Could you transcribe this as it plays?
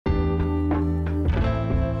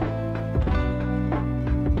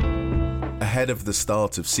Ahead of the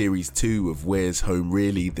start of Series 2 of Where's Home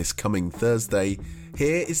Really this coming Thursday,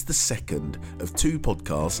 here is the second of 2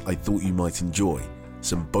 podcasts I thought you might enjoy.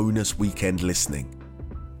 Some bonus weekend listening.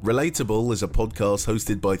 Relatable is a podcast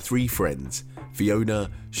hosted by 3 friends,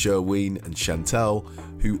 Fiona, Sherween and Chantal,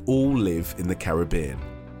 who all live in the Caribbean.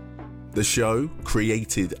 The show,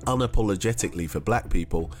 created unapologetically for black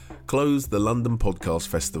people, closed the London Podcast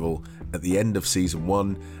Festival at the end of Season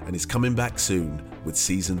 1 and is coming back soon with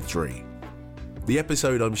Season 3. The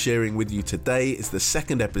episode I'm sharing with you today is the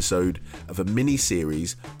second episode of a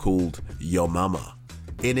mini-series called Your Mama.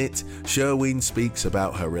 In it, Sherween speaks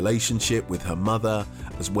about her relationship with her mother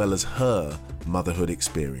as well as her motherhood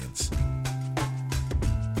experience.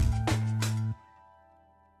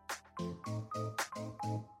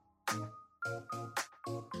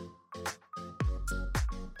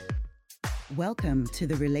 Welcome to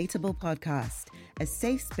the Relatable Podcast, a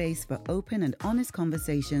safe space for open and honest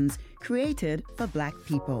conversations created for Black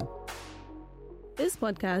people. This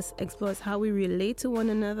podcast explores how we relate to one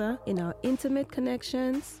another in our intimate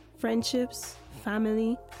connections, friendships,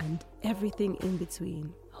 family, and everything in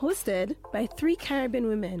between. Hosted by 3 Caribbean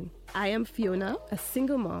women. I am Fiona, a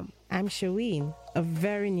single mom. I'm Sherween, a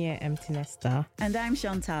very near empty nester. And I'm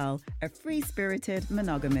Chantal, a free-spirited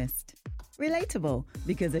monogamist. Relatable,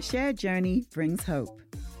 because a shared journey brings hope.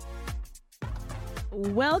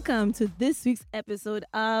 Welcome to this week's episode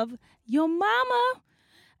of Your Mama.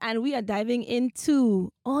 And we are diving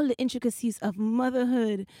into all the intricacies of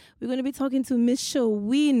motherhood. We're going to be talking to Miss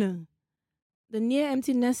Sherween, the near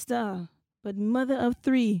empty nester, but mother of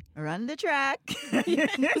 3. Run the track.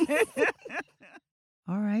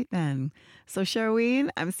 All right, then. So, Sherween,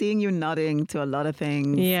 I'm seeing you nodding to a lot of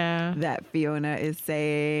things that Fiona is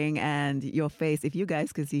saying, and your face. If you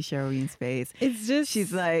guys could see Sherween's face, it's just...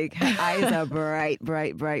 she's like, her eyes are bright.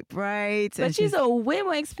 But and she's a way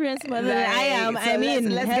more experienced mother than I am. So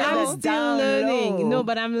I'm still learning. Low. No,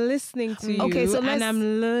 but I'm listening to you, and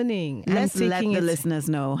I'm learning. Let's let the listeners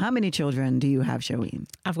know. How many children do you have, Sherween?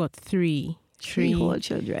 I've got 3. 3 whole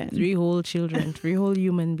children. 3 whole children. 3 whole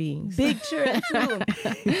human beings. Big children too.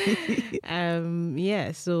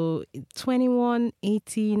 So 21,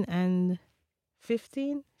 18, and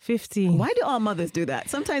 15. 15. Why do all mothers do that?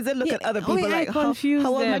 Sometimes they look at other people like, how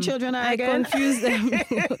old my children are again? I confuse them.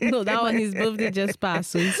 No, that one, his birthday just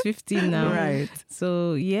passed, so he's 15 now. Right.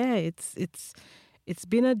 So it's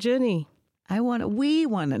been a journey. We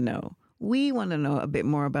want to know. We want to know a bit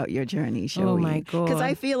more about your journey, Sherween. Oh, my God. Because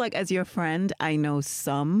I feel like as your friend, I know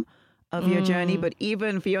some of your journey. But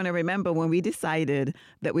even, Fiona, remember when we decided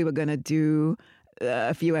that we were going to do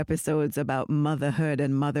a few episodes about motherhood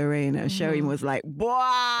and mothering, Sherween was like, boy,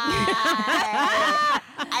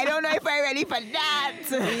 I don't know if I'm ready for that.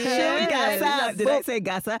 Gassa. Did I say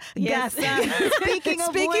Gassa? Yes. Gassa. Speaking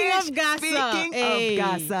of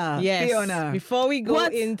Gassa. Yes. Fiona. Before we go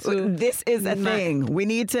into... This is a thing. We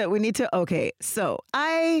need to... Okay, so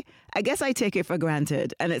I guess I take it for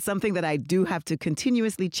granted, and it's something that I do have to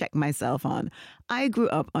continuously check myself on. I grew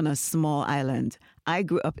up on a small island. I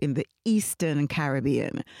grew up in the Eastern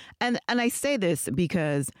Caribbean. And I say this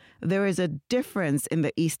because there is a difference in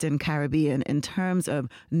the Eastern Caribbean in terms of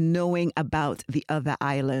knowing about the other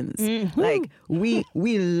islands. Mm-hmm. Like we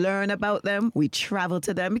learn about them, we travel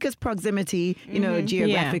to them because proximity,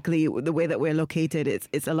 geographically, the way that we're located,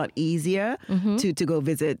 it's a lot easier to go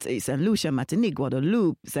visit St. Lucia, Martinique,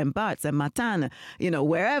 Guadeloupe, St. Barth, St. Martin,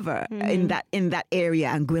 wherever in that area,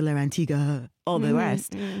 Anguilla, Antigua, all the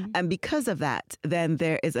rest. And because of that, then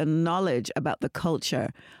there is a knowledge about the culture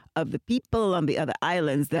of the people on the other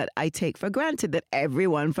islands that I take for granted that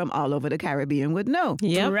everyone from all over the Caribbean would know.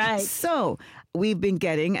 Yeah, right. So we've been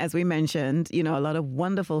getting, as we mentioned, a lot of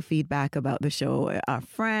wonderful feedback about the show. Our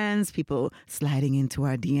friends, people sliding into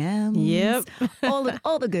our DMs. Yep.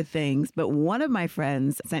 all the good things. But one of my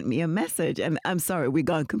friends sent me a message, and I'm sorry, we've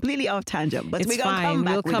gone completely off tangent, but we're going to come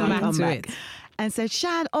back. We'll come back to it. And said,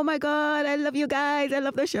 Shan, oh my God, I love you guys. I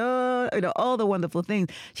love the show. All the wonderful things.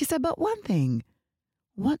 She said, but one thing,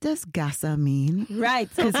 what does Gassa mean? Right.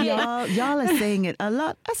 Because y'all are saying it a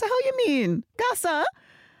lot. I said, how you mean? Gassa?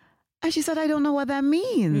 And she said, I don't know what that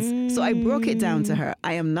means. So I broke it down to her.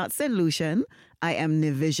 I am not St. Lucian. I am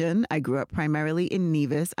Nevisian. I grew up primarily in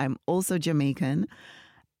Nevis. I'm also Jamaican.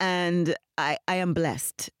 And I am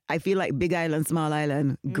blessed. I feel like big island, small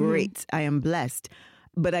island, great. I am blessed.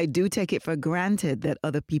 But I do take it for granted that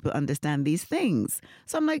other people understand these things.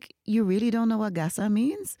 So I'm like, you really don't know what Gassa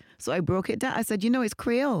means? So I broke it down. I said, it's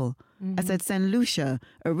Creole. I said St. Lucia,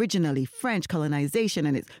 originally French colonization,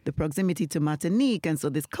 and it's the proximity to Martinique. And so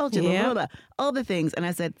this culture, blah, blah, blah, all the things. And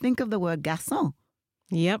I said, think of the word garçon.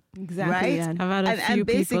 Yep. Exactly. Right? I've had a few and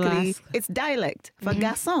basically, people ask. it's dialect for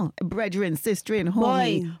garçon, brethren, sister, and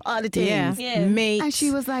homie, Boy. all the things. Yeah. Mate. And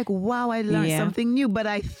she was like, wow, I learned something new. But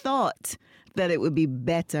I thought that it would be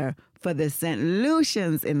better for the St.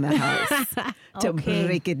 Lucians in the house to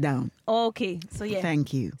break it down. Okay. So yeah.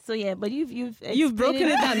 Thank you. So yeah, but you've broken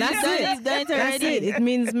it down. That's it. You've done it That's already. it. It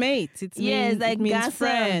means mate. It means, like it means garçon.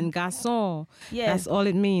 friend, garçon. Yeah. That's all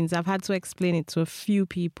it means. I've had to explain it to a few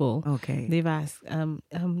people. Okay. They've asked,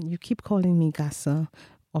 you keep calling me garçon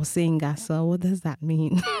or saying garçon. What does that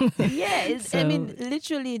mean? Yeah, I mean,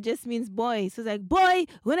 literally, it just means boy. So it's like, boy,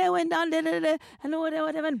 when I went down there, I know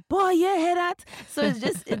whatever, and boy, you hear that? So it's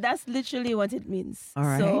just, that's literally what it means. All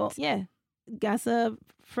right. So, yeah, gassa,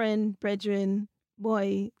 friend, brethren,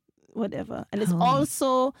 boy, whatever. And it's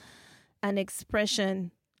also an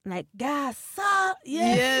expression like, gassa,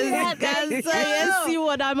 Yes, gassa. Yes, see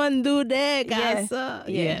what I'm going to do there, Yeah. gassa.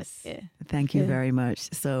 Yeah. Yes. Yeah. Thank you very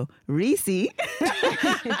much. So, Reese,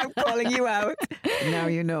 I'm calling you out. Now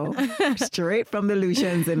you know. Straight from the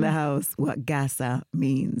Lucians in the house what gassa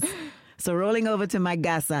means. So, rolling over to my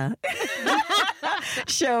gassa.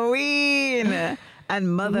 Shaween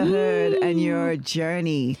and motherhood and your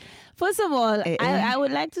journey. First of all, I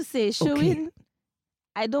would like to say, Shaween,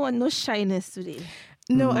 I don't want no shyness today.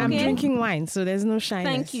 No, I'm Okay. drinking wine, so there's no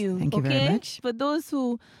shyness. Thank you. Thank you very much. For those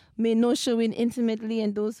who may know Shaween intimately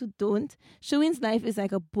and those who don't, Shaween's life is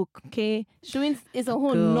like a book, okay? Shaween is a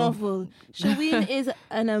whole Girl. novel. Shaween is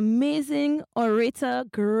an amazing orator,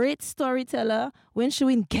 great storyteller. When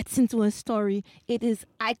Shaween gets into a story, it is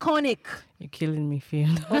iconic, You're killing me,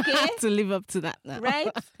 Fiona. Okay. to live up to that now.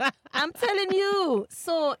 right? I'm telling you.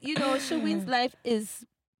 So, Shaween's life is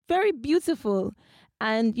very beautiful.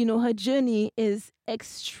 And, her journey is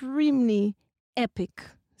extremely epic.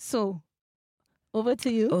 So, over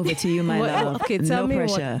to you. Over to you, my love. Okay, tell no me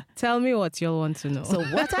pressure. Tell me what you'll want to know. So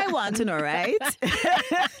what I want to know, right?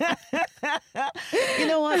 You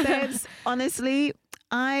know what, babes? Honestly,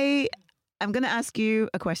 I'm going to ask you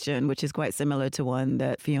a question, which is quite similar to one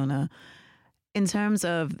that Fiona, in terms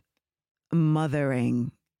of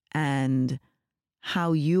mothering and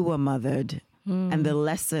how you were mothered and the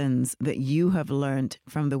lessons that you have learned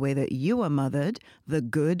from the way that you were mothered, the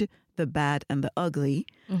good, the bad, and the ugly,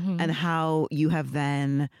 and how you have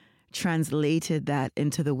then translated that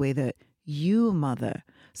into the way that you mother.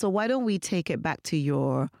 So why don't we take it back to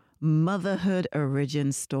your motherhood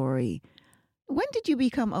origin story? When did you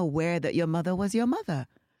become aware that your mother was your mother?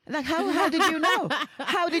 Like, how did you know?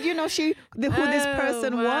 How did you know who this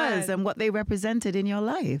person was and what they represented in your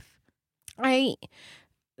life?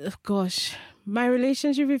 Gosh, my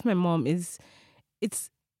relationship with my mom it's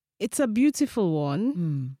a beautiful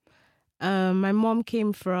one. My mom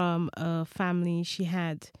came from a family. She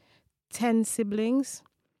had 10 siblings.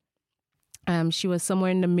 She was somewhere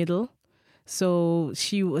in the middle. So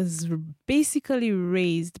she was basically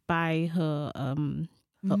raised by her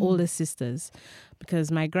older sisters,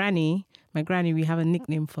 because my granny, we have a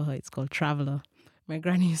nickname for her. It's called Traveler. My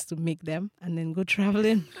granny used to make them and then go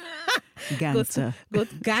traveling. Gangster. Go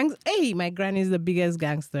to gangs. Hey, my granny is the biggest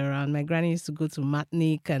gangster around. My granny used to go to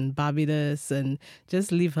Martinique and Barbados and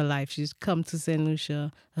just live her life. She'd come to St.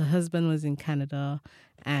 Lucia. Her husband was in Canada,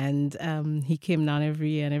 and he came down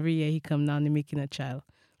every year. And every year he come down and making a child.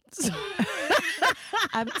 So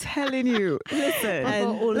I'm telling you.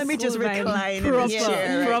 Listen, let me just recline in Proper, this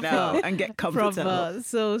chair right now proper, and get comfortable. proper.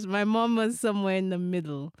 So my mom was somewhere in the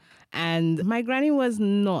middle. And my granny was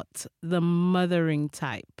not the mothering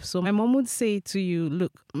type. So my mom would say to you,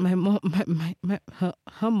 look, my mom,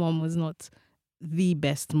 her mom was not the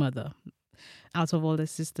best mother. Out of all the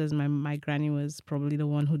sisters, my granny was probably the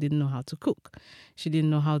one who didn't know how to cook. She didn't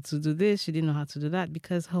know how to do this. She didn't know how to do that,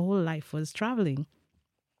 because her whole life was traveling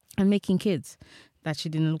and making kids that she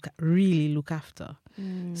didn't really look after.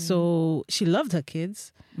 So she loved her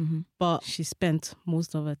kids, but she spent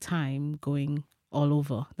most of her time going all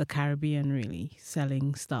over the Caribbean, really,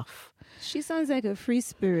 selling stuff. She sounds like a free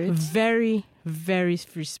spirit. Very, very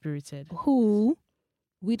free-spirited. Who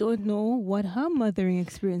we don't know what her mothering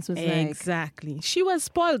experience was like. Exactly. She was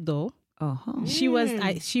spoiled, though. Uh-huh. She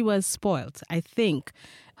was spoiled. I think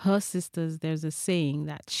her sisters, there's a saying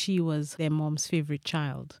that she was their mom's favorite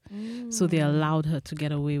child. So they allowed her to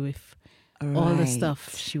get away with all the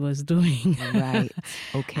stuff she was doing. Right.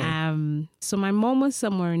 Okay. So my mom was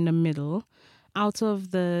somewhere in the middle. Out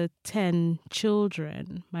of the 10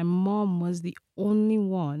 children, my mom was the only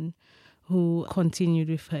one who continued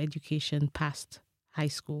with her education past high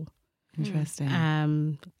school. Interesting.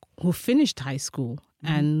 Who finished high school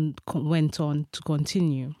and went on to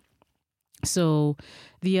continue. So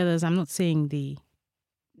the others, I'm not saying they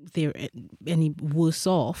they're any worse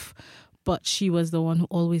off, but she was the one who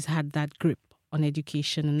always had that grip on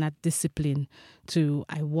education and that discipline to,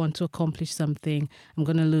 I want to accomplish something, I'm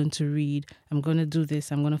going to learn to read, I'm going to do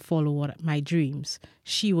this, I'm going to follow my dreams.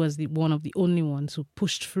 She was one of the only ones who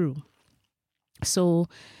pushed through. So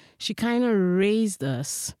she kind of raised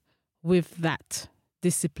us with that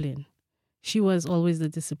discipline. She was always the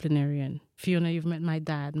disciplinarian. Fiona, you've met my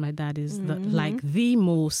dad. My dad is the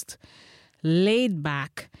most laid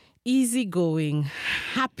back, easygoing,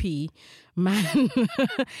 happy man,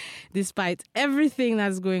 despite everything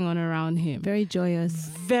that's going on around him. Very joyous.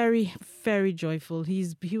 Very, very joyful. He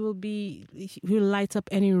will light up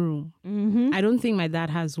any room. Mm-hmm. I don't think my dad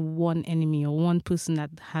has one enemy or one person that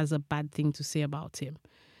has a bad thing to say about him.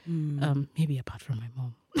 Maybe apart from my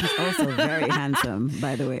mom. He's also very handsome,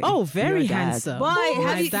 by the way. Oh, very Your dad. handsome. Boy,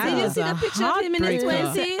 My did dad you was see the a picture of him in his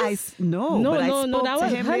heartbreaker. 20s? No, but I spoke that to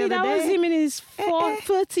was him honey, the that other was day. him in his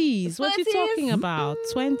 30s. What you 30s? talking about?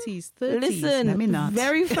 20s, 30s. Listen, Let me not.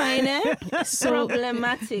 very fine, eh? So-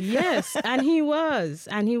 Problematic. Yes, and he was.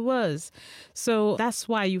 So that's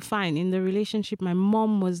why you find in the relationship, my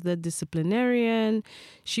mom was the disciplinarian.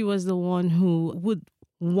 She was the one who would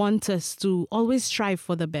want us to always strive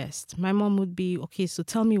for the best. My mom would be, okay, so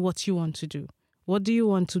tell me what you want to do. What do you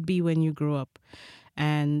want to be when you grow up?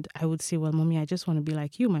 And I would say, well, Mommy, I just want to be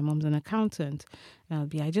like you. My mom's an accountant. And I'll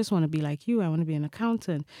be, I just want to be like you. I want to be an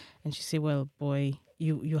accountant. And she'd say, well, boy,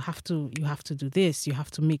 you have to do this. You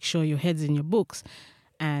have to make sure your head's in your books.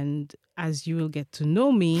 And as you will get to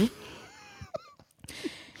know me,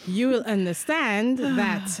 you will understand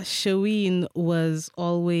that Shaween was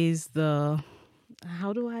always the...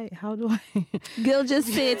 How do I? Girl, just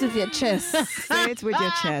say it with your chest. Say it with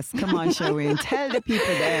your chest. Come on, Shaween. Tell the people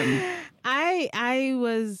them. I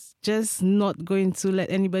was just not going to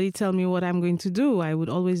let anybody tell me what I'm going to do. I would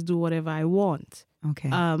always do whatever I want. Okay.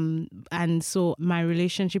 And so my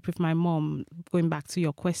relationship with my mom, going back to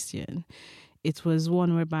your question, it was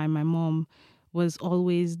one whereby my mom was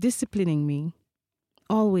always disciplining me.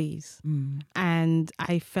 Always. And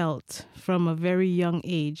I felt from a very young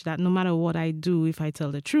age that no matter what I do, if I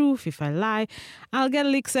tell the truth, if I lie, I'll get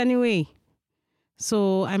licks anyway.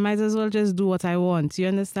 So I might as well just do what I want. You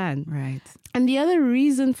understand? Right. And the other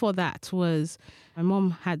reason for that was my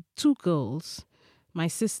mom had 2 girls. My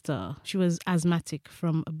sister, she was asthmatic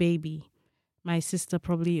from a baby. My sister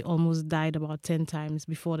probably almost died about 10 times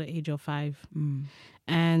before the age of 5.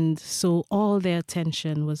 And so all their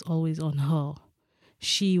attention was always on her.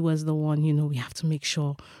 She was the one, we have to make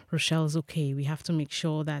sure Rochelle's okay. We have to make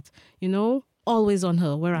sure that, always on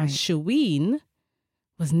her. Whereas Shaween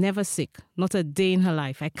was never sick, not a day in her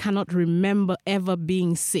life. I cannot remember ever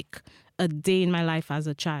being sick a day in my life as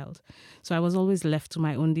a child. So I was always left to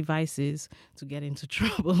my own devices to get into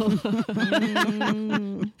trouble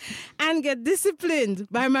and get disciplined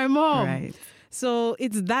by my mom. Right. So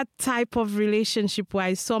it's that type of relationship where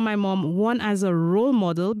I saw my mom, one, as a role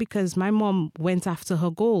model because my mom went after her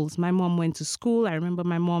goals. My mom went to school. I remember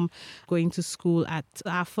my mom going to school at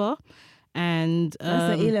AFA. And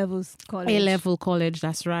That's the A-levels college. A-level college,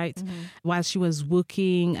 that's right. While she was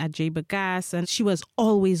working at Jaber Gas, and she was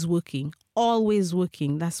always working.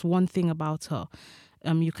 That's one thing about her.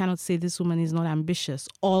 You cannot say this woman is not ambitious,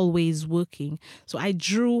 always working. So I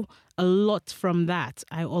drew a lot from that.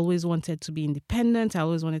 I always wanted to be independent. I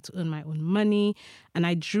always wanted to earn my own money. And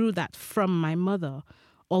I drew that from my mother.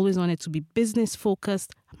 Always wanted to be business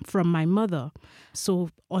focused from my mother. So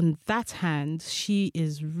on that hand, she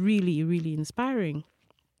is really, really inspiring.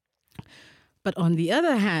 But on the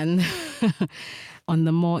other hand, on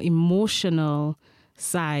the more emotional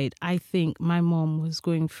side, I think my mom was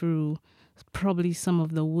going through probably some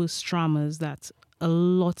of the worst traumas that a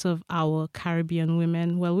lot of our Caribbean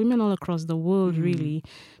women, well, women all across the world really,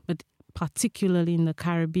 but particularly in the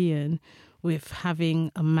Caribbean, with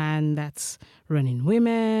having a man that's running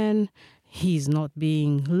women, he's not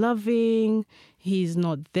being loving, he's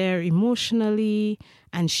not there emotionally,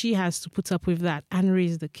 and she has to put up with that and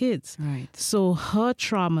raise the kids. Right. So her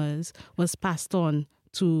traumas was passed on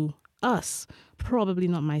to us, probably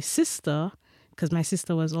not my sister, because my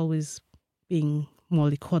sister was always being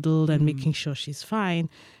mollycoddled and making sure she's fine.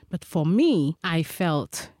 But for me, I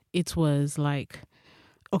felt it was like,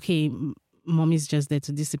 okay, mommy's just there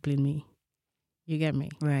to discipline me. You get me?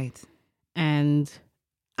 Right. And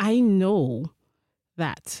I know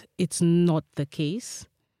that it's not the case.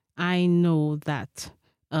 I know that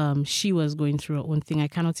she was going through her own thing. I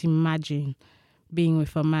cannot imagine being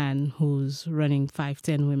with a man who's running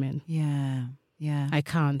 5-10 women. Yeah. Yeah. I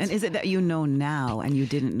can't. And is it that you know now and you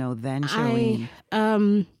didn't know then,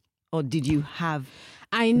 Shaween? Or did you have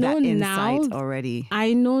I know that now. insight already.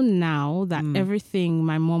 I know now that everything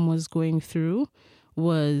my mom was going through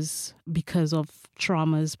was because of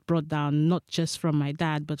traumas brought down not just from my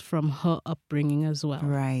dad, but from her upbringing as well.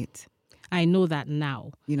 Right. I know that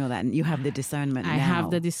now. You know that you have the discernment I now.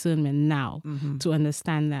 have the discernment now to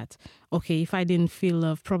understand that, okay, if I didn't feel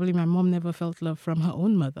love, probably my mom never felt love from her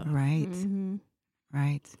own mother. Right.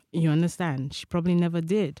 Right. You understand? She probably never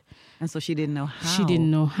did. And so she didn't know how. She didn't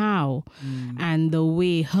know how. And the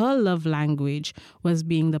way her love language was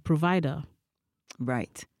being the provider.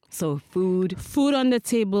 Right. So food. Food on the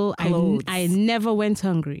table. Clothes. I never went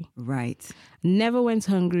hungry. Right. Never went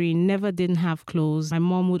hungry. Never didn't have clothes. My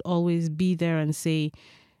mom would always be there and say,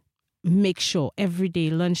 make sure every day,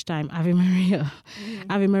 lunchtime, Ave Maria.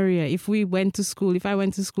 Ave Maria. If I went to school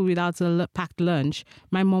without a packed lunch,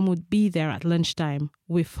 my mom would be there at lunchtime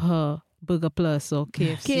with her Burger Plus or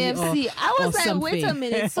KFC. I was like, wait a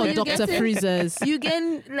minute. So or you Dr. Freezers. You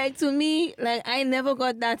get, like, to me, like, I never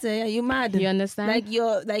got that. You mad? You understand?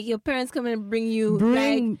 Like your parents come and bring you,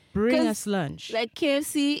 Bring 'cause, us lunch. Like,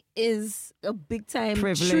 KFC is a big time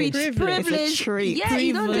Privilege. treat. Privilege. It's a treat. Yeah,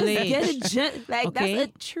 you don't just Privilege. get it. Like, Okay.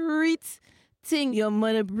 that's a treat thing. Your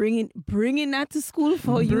mother bringing that to school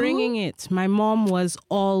for you. Bringing it. My mom was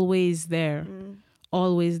always there.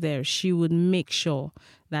 Always there. She would make sure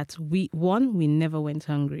that we never went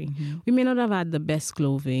hungry. We may not have had the best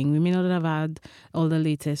clothing. We may not have had all the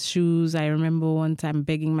latest shoes. I remember one time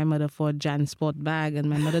begging my mother for a JanSport bag, and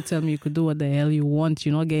my mother told me, you could do what the hell you want.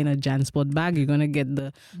 You're not getting a JanSport bag. You're going to get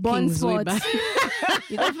the Bon Kingsway Sport. bag.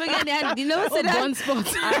 You don't forget that. You never say that. Bon Sport.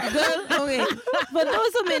 Girl, okay. For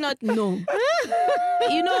those who may not know,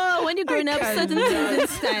 you know, when you're growing up, certain things in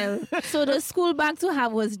style. So the school bag to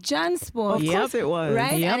have was JanSport. Of course it was.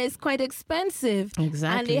 Right? Yep. And it's quite expensive.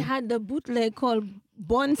 Exactly. And they had the bootleg called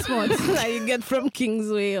Bon Sport. that you get from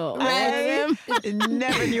Kingsway or Right.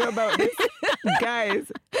 Never knew about this.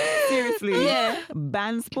 Guys, seriously. Yeah.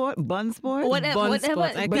 Bun sport? Whatever. Bon whatever.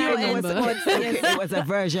 Sport. I But can't you know remember. what sports is? It was a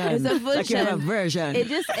version. It's a Like you have a version. version. It's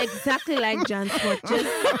just exactly like JanSport.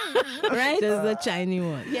 Just, right? Just the Chinese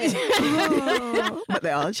one. Yeah. Oh. But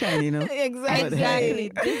they're all Chinese, you know?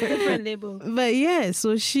 Exactly. Just different label. But yeah,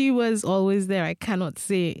 so she was always there. I cannot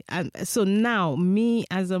say. And so now, me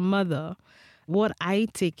as a mother, what I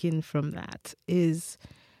take in from that is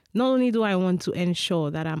not only do I want to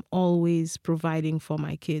ensure that I'm always providing for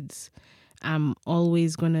my kids, I'm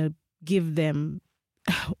always going to give them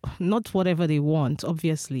not whatever they want,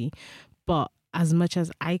 obviously, but as much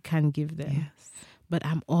as I can give them. Yes. But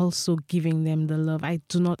I'm also giving them the love.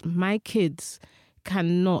 My kids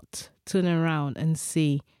cannot turn around and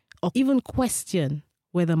say, or even question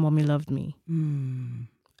whether mommy loved me.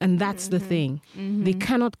 And that's the thing. They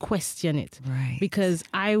cannot question it. Right. Because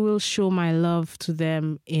I will show my love to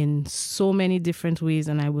them in so many different ways,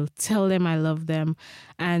 and I will tell them I love them.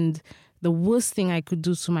 And the worst thing I could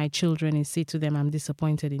do to my children is say to them, I'm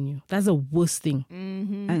disappointed in you. That's the worst thing.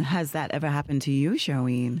 And has that ever happened to you,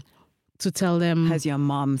 Sherween? To tell them, Has your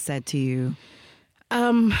mom said to you?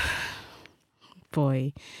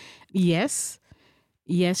 boy, yes,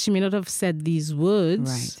 she may not have said these words.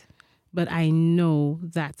 Right. But I know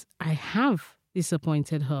that I have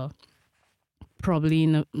disappointed her, probably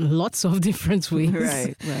in lots of different ways.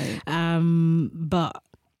 Right. But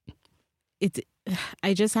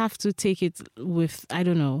I just have to take it with, I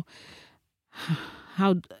don't know,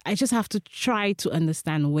 I just have to try to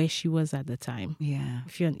understand where she was at the time. Yeah.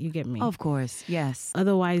 If you get me. Of course. Yes.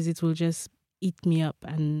 Otherwise, it will just eat me up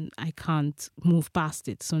and I can't move past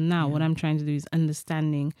it. So now what I'm trying to do is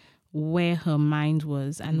understanding where her mind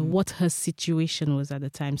was and what her situation was at the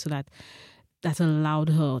time, so that allowed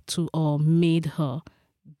her to, or made her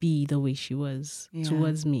be the way she was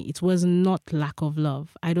towards me. It was not lack of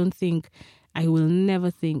love. I will never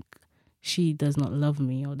think she does not love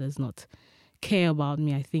me or does not care about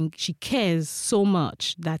me. I think she cares so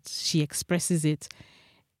much that she expresses it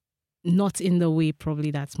not in the way probably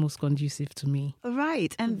that's most conducive to me.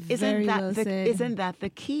 Right. And Very well said. isn't that the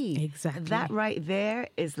key? Exactly. That right there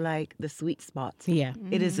is like the sweet spot. Yeah.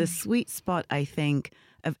 It is a sweet spot, I think,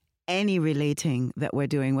 of any relating that we're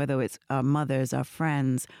doing, whether it's our mothers, our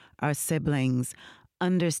friends, our siblings,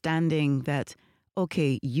 understanding that,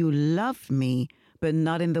 okay, you love me, but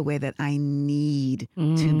not in the way that I need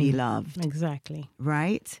to be loved. Exactly.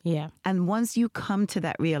 Right? Yeah. And once you come to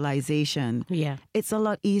that realization, Yeah. it's a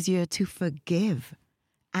lot easier to forgive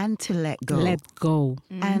and to let go. Let go.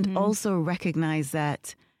 And also recognize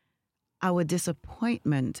that our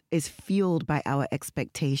disappointment is fueled by our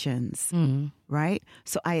expectations, right?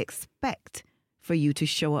 So I expect for you to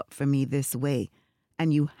show up for me this way,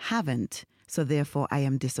 and you haven't. So therefore, I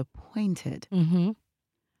am disappointed.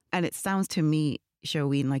 And it sounds to me,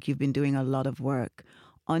 Sherween, like you've been doing a lot of work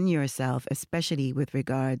on yourself, especially with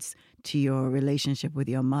regards to your relationship with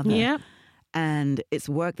your mother. Yeah. And it's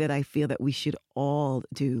work that I feel that we should all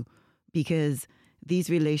do, because these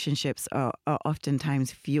relationships are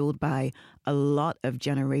oftentimes fueled by a lot of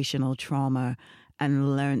generational trauma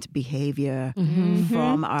and learned behavior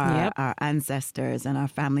from our ancestors and our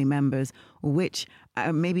family members, which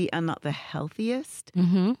maybe are not the healthiest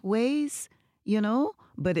ways,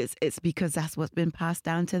 but it's because that's what's been passed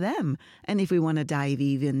down to them. And if we want to dive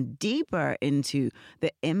even deeper into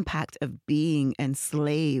the impact of being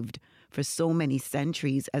enslaved for so many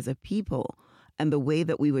centuries as a people, and the way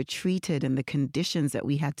that we were treated and the conditions that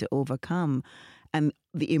we had to overcome, and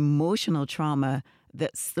the emotional trauma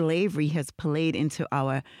that slavery has played into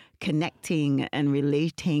our connecting and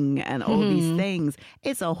relating and all these things,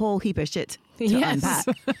 it's a whole heap of shit to unpack.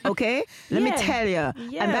 Okay? Let me tell you.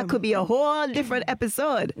 Yeah. And that could be a whole different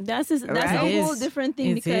episode. That's Right? a whole different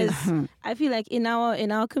thing, It because is. I feel like in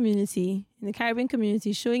our community, in the Caribbean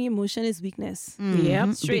community, showing emotion is weakness.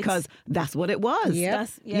 Yep. Straight. Because that's what it was. Yep.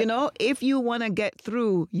 If you want to get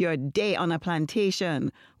through your day on a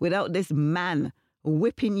plantation without this man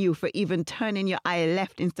whipping you for even turning your eye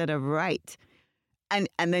left instead of right, and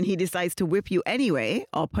then he decides to whip you anyway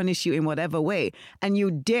or punish you in whatever way, and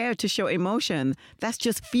you dare to show emotion, that's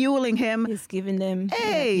just fueling him. It's giving them.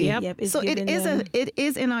 Hey, Yep, it's so it giving is them. it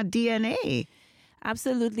is in our DNA.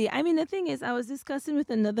 Absolutely. I mean, the thing is, I was discussing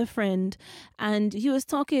with another friend, and he was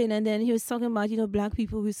talking about, Black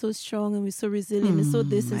people, we're so strong and we're so resilient and so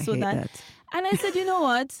this and I so hate that. And I said, you know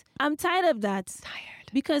what? I'm tired of that.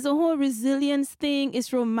 Because the whole resilience thing is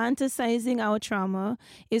romanticizing our trauma.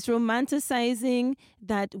 It's romanticizing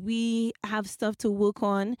that we have stuff to work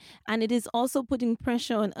on. And it is also putting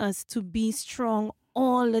pressure on us to be strong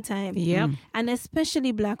all the time. Yep. And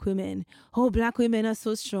especially Black women. Oh, Black women are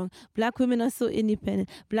so strong. Black women are so independent.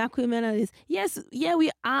 Black women are this. Yes, yeah, we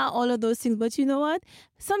are all of those things. But you know what?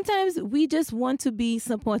 Sometimes we just want to be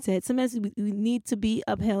supported. Sometimes we need to be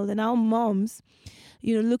upheld. And our moms,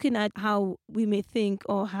 looking at how we may think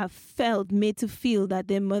or have felt, made to feel that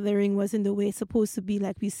their mothering wasn't the way it's supposed to be,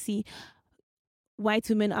 like we see white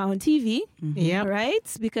women are on TV, Yep.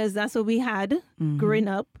 right? Because that's what we had growing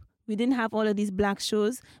up. We didn't have all of these Black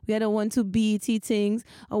shows. We had a 1-2 BET things,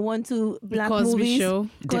 a 1-2 Black Cosby movies. Show.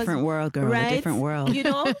 Different world, girl. Right? A different world.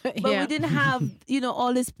 But Yeah. we didn't have,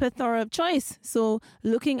 all this plethora of choice. So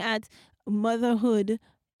looking at motherhood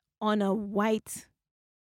on a white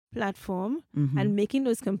platform and making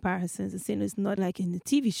those comparisons and saying it's not like in the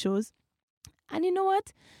TV shows. And you know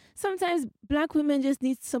what? Sometimes Black women just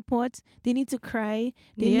need support. They need to cry.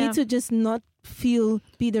 They need to just not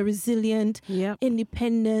be the resilient, Yep.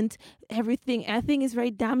 independent, everything. I think is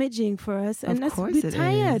very damaging for us. And Of course we're it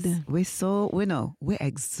tired. is. We're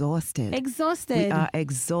exhausted. Exhausted. We are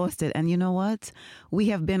exhausted. And you know what? We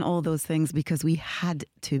have been all those things because we had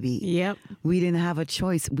to be. Yep. We didn't have a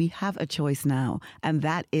choice. We have a choice now. And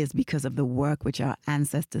that is because of the work which our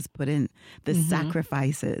ancestors put in, the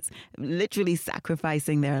sacrifices, literally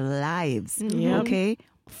sacrificing their lives, okay,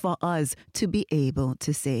 for us to be able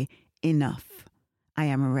to say, enough. I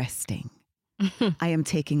am resting. I am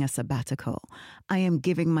taking a sabbatical. I am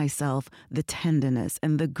giving myself the tenderness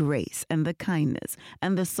and the grace and the kindness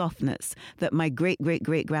and the softness that my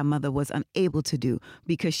great-great-great-grandmother was unable to do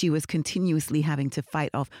because she was continuously having to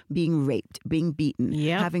fight off being raped, being beaten,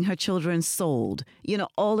 having her children sold.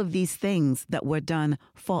 All of these things that were done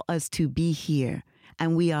for us to be here.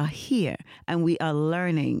 And we are here, and we are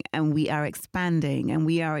learning, and we are expanding, and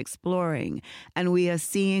we are exploring, and we are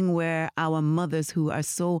seeing where our mothers who are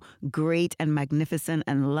so great and magnificent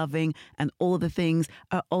and loving and all the things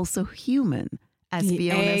are also human, as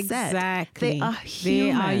Fiona said. Exactly. They are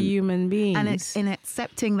human. They are human beings. And in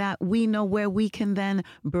accepting that, we know where we can then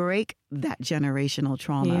break that generational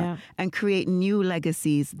trauma and create new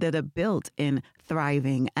legacies that are built in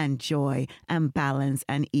thriving and joy and balance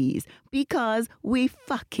and ease, because we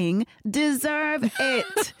fucking deserve it.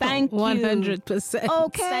 Thank you. 100%.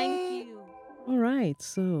 Okay. Thank you. All right.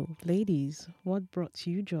 So, ladies, what brought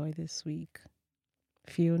you joy this week?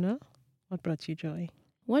 Fiona, what brought you joy?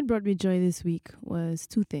 What brought me joy this week was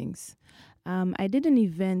two things. I did an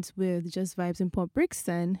event with Just Vibes in Port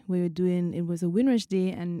Brixton. It was a Windrush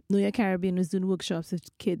Day, and Know Your Caribbean was doing workshops with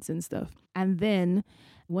kids and stuff. And then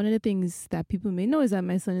one of the things that people may know is that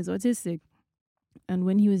my son is autistic. And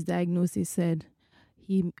when he was diagnosed, they said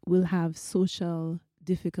he will have social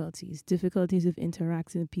difficulties of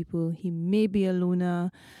interacting with people. He may be a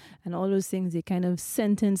loner and all those things. They kind of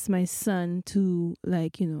sentenced my son to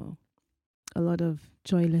a lot of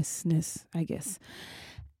joylessness, I guess.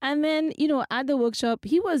 And then, at the workshop,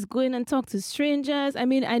 he was going and talk to strangers. I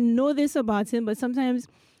mean, I know this about him, but sometimes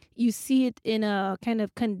you see it in a kind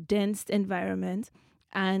of condensed environment.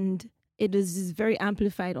 And it was just very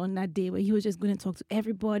amplified on that day where he was just going to talk to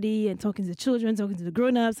everybody and talking to the children, talking to the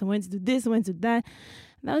grown-ups, and went to do this, and went to that.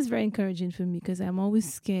 That was very encouraging for me because I'm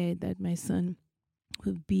always scared that my son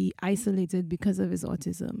would be isolated because of his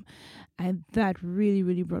autism. And that really,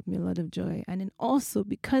 really brought me a lot of joy. And then also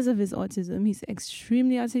because of his autism, he's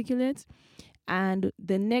extremely articulate. And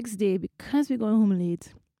the next day, because we got home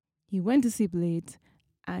late, he went to sleep late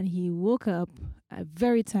and he woke up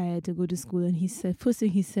very tired to go to school. And he said, first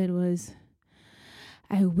thing he said was,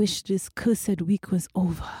 I wish this cursed week was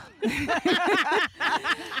over.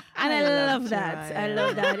 And I love that. I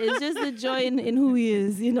love that. It's just the joy in who he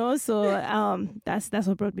is, So that's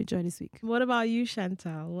what brought me joy this week. What about you,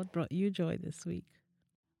 Chantal? What brought you joy this week?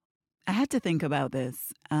 I had to think about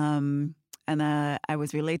this. And I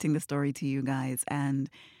was relating the story to you guys. And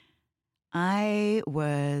I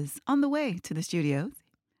was on the way to the studios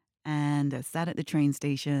and I sat at the train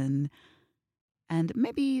station. And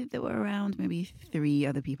maybe there were around 3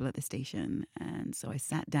 other people at the station. And so I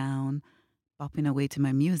sat down, bopping away to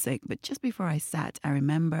my music. But just before I sat, I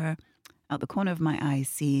remember out the corner of my eye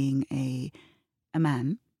seeing a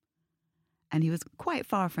man. And he was quite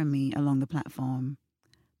far from me along the platform.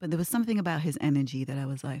 But there was something about his energy that I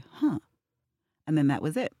was like, huh. And then that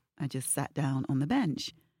was it. I just sat down on the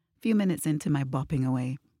bench. A few minutes into my bopping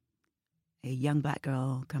away, a young black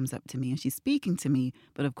girl comes up to me and she's speaking to me.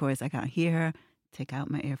 But of course, I can't hear her. Take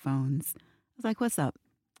out my earphones. I was like, what's up?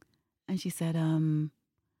 And she said,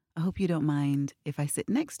 I hope you don't mind if I sit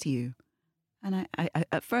next to you. And I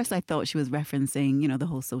at first I thought she was referencing, the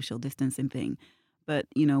whole social distancing thing. But,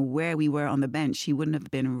 where we were on the bench, she wouldn't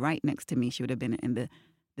have been right next to me. She would have been in the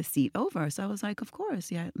seat over. So I was like, of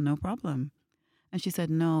course, yeah, no problem. And she said,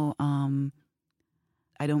 no,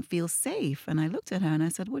 I don't feel safe. And I looked at her and I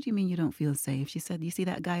said, what do you mean you don't feel safe? She said, you see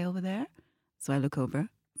that guy over there? So I look over,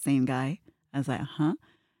 same guy. I was like, huh?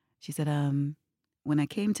 She said, when I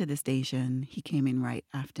came to the station, he came in right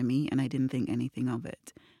after me and I didn't think anything of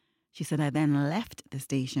it. She said, I then left the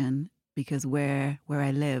station because where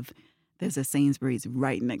I live, there's a Sainsbury's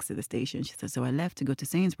right next to the station. She said, so I left to go to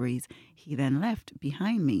Sainsbury's. He then left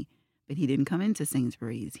behind me, but he didn't come into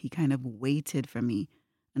Sainsbury's. He kind of waited for me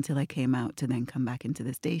until I came out to then come back into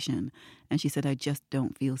the station. And she said, I just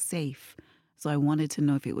don't feel safe. So I wanted to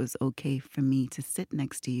know if it was okay for me to sit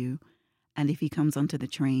next to you. And if he comes onto the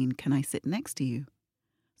train, can I sit next to you?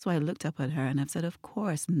 So I looked up at her and I've said, of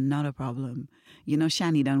course, not a problem.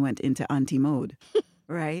 Shani done went into auntie mode,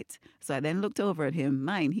 right? So I then looked over at him.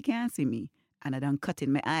 He can't see me. And I done cut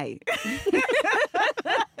in my eye. He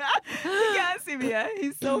can't see me.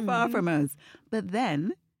 He's so far from us. But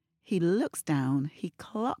then he looks down. He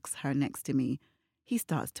clocks her next to me. He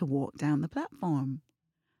starts to walk down the platform.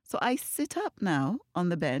 So I sit up now on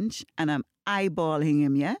the bench and I'm eyeballing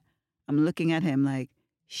him, yeah? I'm looking at him like,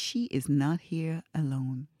 she is not here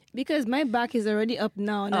alone. Because my back is already up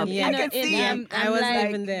now. And I can see him. I wasn't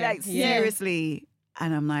even there. Like, seriously.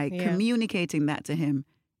 And I'm like communicating that to him.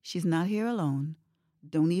 She's not here alone.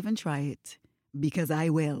 Don't even try it because I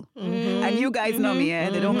will. Mm-hmm. And you guys know me,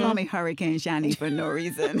 They don't call me Hurricane Shani for no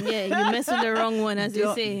reason. Yeah, you mess with the wrong one, as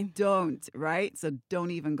you say. Don't, right? So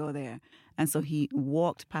don't even go there. And so he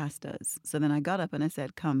walked past us. So then I got up and I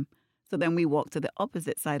said, come. So then we walked to the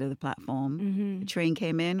opposite side of the platform. Mm-hmm. The train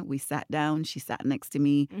came in. We sat down. She sat next to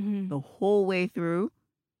me the whole way through,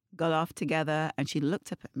 got off together. And she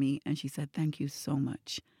looked up at me and she said, thank you so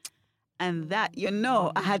much. And that,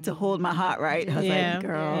 I had to hold my heart, right? I was like,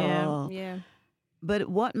 girl. Yeah. But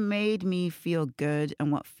what made me feel good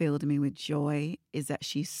and what filled me with joy is that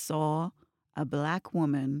she saw a Black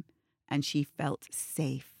woman and she felt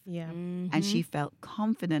safe. Yeah. Mm-hmm. And she felt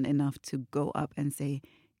confident enough to go up and say,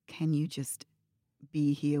 can you just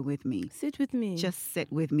be here with me? Sit with me. Just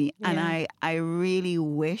sit with me. Yeah. And I really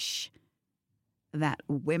wish that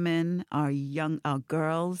women, our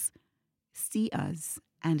girls, see us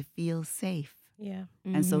and feel safe. Yeah.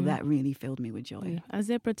 And so that really filled me with joy. Yeah. As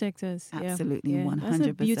their protectors. Absolutely, yeah. 100%. That's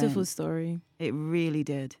a beautiful story. It really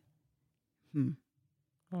did.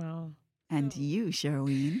 Wow. And you,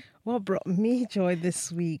 Sherwin? What brought me joy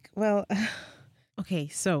this week? Well, okay,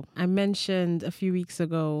 so I mentioned a few weeks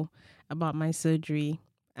ago about my surgery.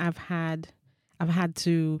 I've had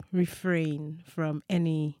to refrain from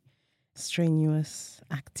any strenuous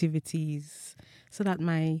activities so that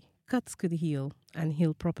my cuts could heal and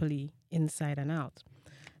heal properly inside and out.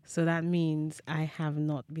 So that means I have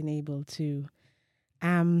not been able to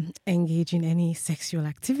engage in any sexual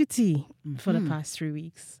activity for the past 3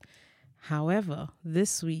 weeks. However,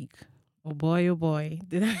 this week, oh boy,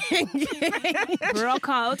 did I Broke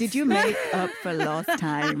out. Did you make up for lost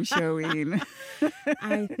time, Sherwin?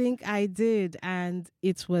 I think I did, and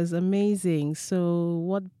it was amazing. So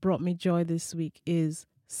what brought me joy this week is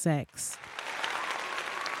sex.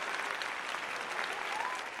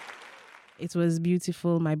 It was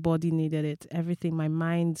beautiful. My body needed it. Everything, my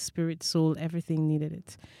mind, spirit, soul, everything needed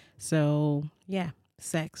it. So yeah,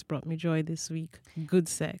 sex brought me joy this week. Good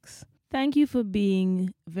sex. Thank you for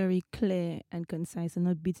being very clear and concise and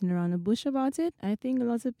not beating around the bush about it. I think a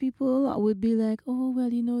lot of people would be like, oh, well,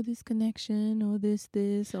 this connection or this,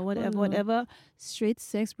 or whatever, whatever. Straight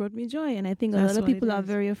sex brought me joy. And I think a lot of people are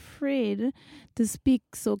very afraid to speak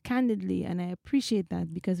so candidly. And I appreciate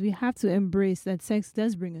that because we have to embrace that sex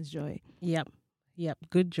does bring us joy. Yep.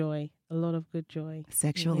 Good joy. A lot of good joy.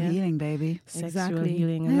 Sexual healing, baby. Sexual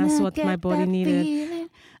healing. And that's what my body needed.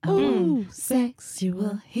 Oh,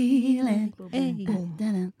 sexual healing.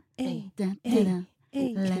 Hey.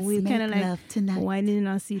 Let's We make kind of like love tonight. whining in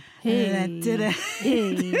our seat. Hey.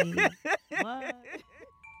 Hey. What?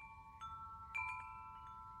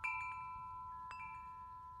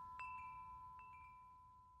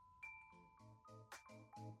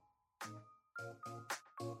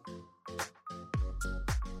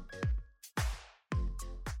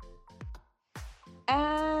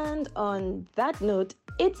 And on that note,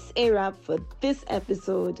 it's a wrap for this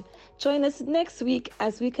episode. Join us next week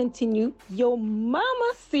as we continue Your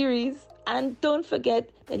Mama series. And don't forget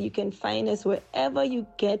that you can find us wherever you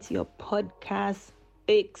get your podcast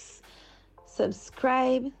fix.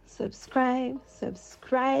 Subscribe so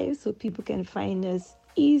people can find us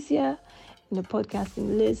easier in the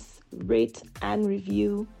podcasting list. Rate and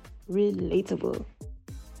review. Relatable.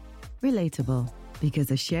 Relatable,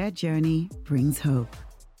 because a shared journey brings hope.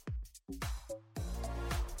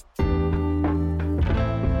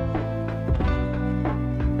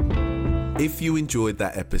 If you enjoyed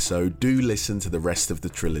that episode, do listen to the rest of the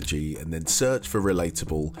trilogy and then search for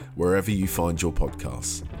Relatable wherever you find your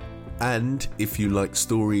podcasts. And if you like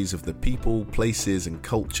stories of the people, places and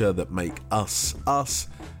culture that make us, us,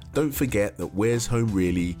 don't forget that Where's Home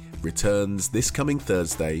Really returns this coming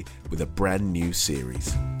Thursday with a brand new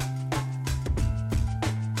series.